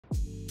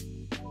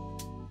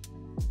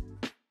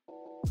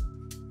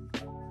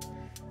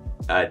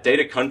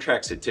Data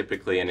contracts are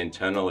typically an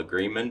internal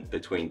agreement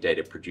between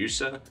data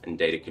producer and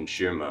data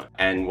consumer,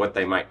 and what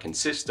they might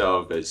consist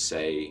of is,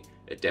 say,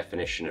 a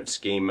definition of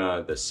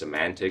schema, the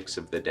semantics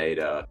of the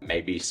data,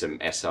 maybe some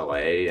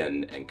SLA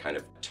and kind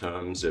of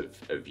terms of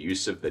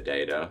use of the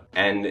data.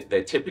 And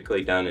they're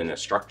typically done in a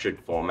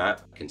structured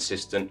format,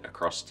 consistent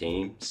across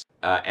teams.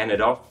 And it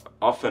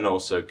often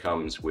also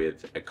comes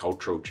with a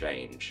cultural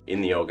change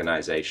in the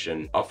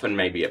organization, often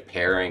maybe a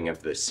pairing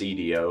of the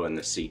CDO and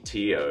the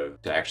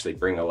CTO to actually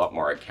bring a lot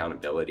more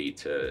accountability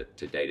to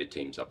data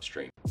teams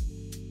upstream.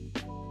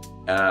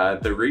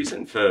 The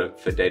reason for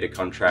data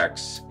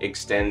contracts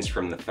extends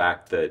from the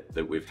fact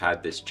that we've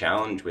had this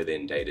challenge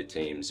within data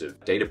teams of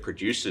data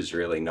producers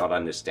really not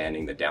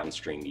understanding the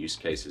downstream use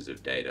cases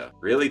of data.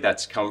 Really,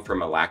 that's come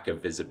from a lack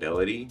of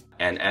visibility.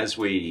 And as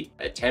we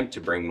attempt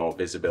to bring more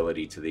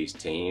visibility to these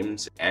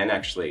teams and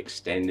actually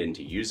extend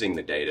into using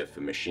the data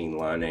for machine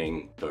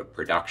learning, for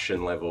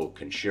production level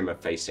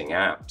consumer-facing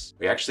apps,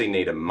 we actually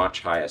need a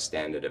much higher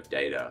standard of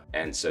data.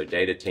 And so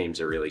data teams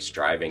are really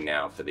striving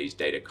now for these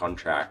data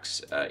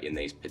contracts in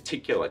these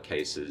particular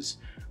cases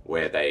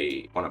where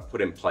they want to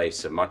put in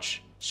place a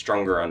much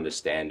stronger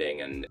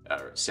understanding and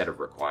a set of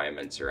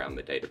requirements around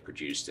the data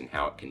produced and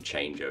how it can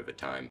change over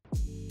time.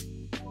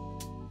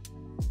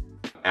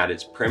 At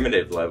its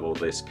primitive level,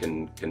 this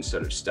can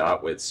sort of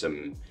start with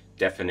some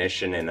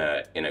definition in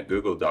a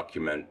Google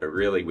document, but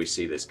really we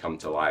see this come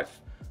to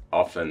life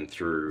often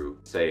through,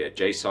 say, a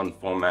JSON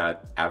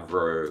format,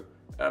 Avro,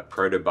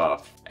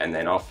 protobuf, and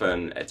then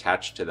often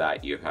attached to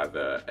that you have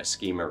a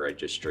schema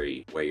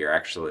registry where you're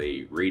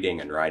actually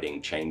reading and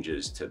writing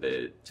changes to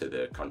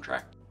the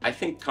contract. I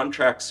think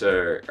contracts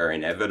are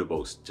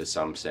inevitable to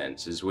some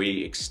sense as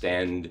we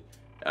extend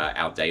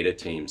our data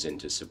teams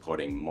into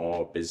supporting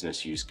more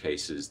business use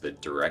cases that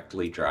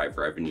directly drive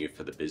revenue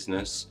for the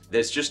business.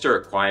 There's just a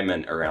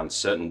requirement around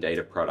certain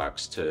data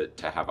products to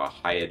have a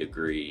higher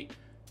degree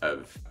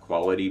of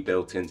quality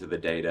built into the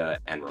data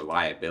and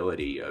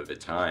reliability over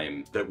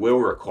time that will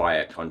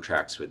require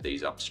contracts with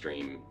these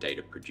upstream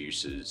data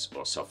producers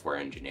or software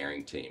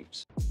engineering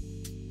teams.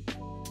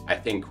 I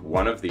think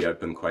one of the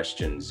open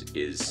questions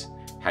is,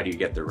 how do you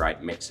get the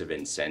right mix of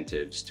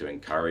incentives to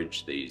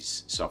encourage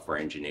these software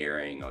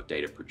engineering or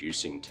data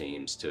producing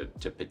teams to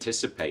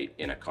participate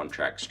in a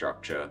contract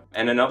structure?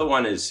 And another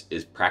one is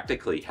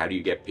practically, how do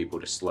you get people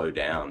to slow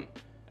down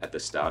at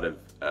the start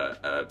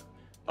of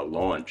a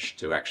launch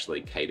to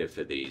actually cater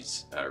for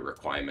these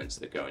requirements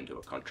that go into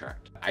a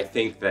contract? I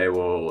think they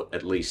will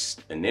at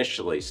least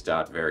initially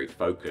start very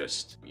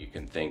focused. You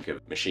can think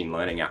of machine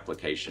learning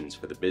applications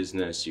for the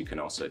business. You can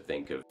also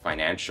think of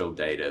financial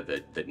data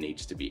that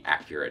needs to be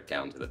accurate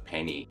down to the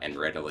penny and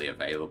readily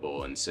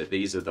available. And so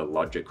these are the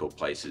logical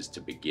places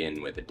to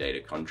begin with a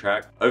data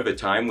contract. Over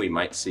time, we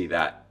might see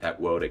that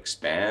world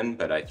expand,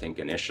 but I think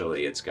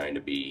initially it's going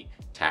to be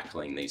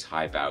tackling these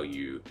high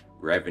value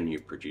revenue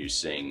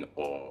producing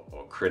or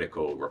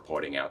critical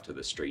reporting out to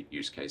the street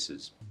use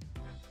cases.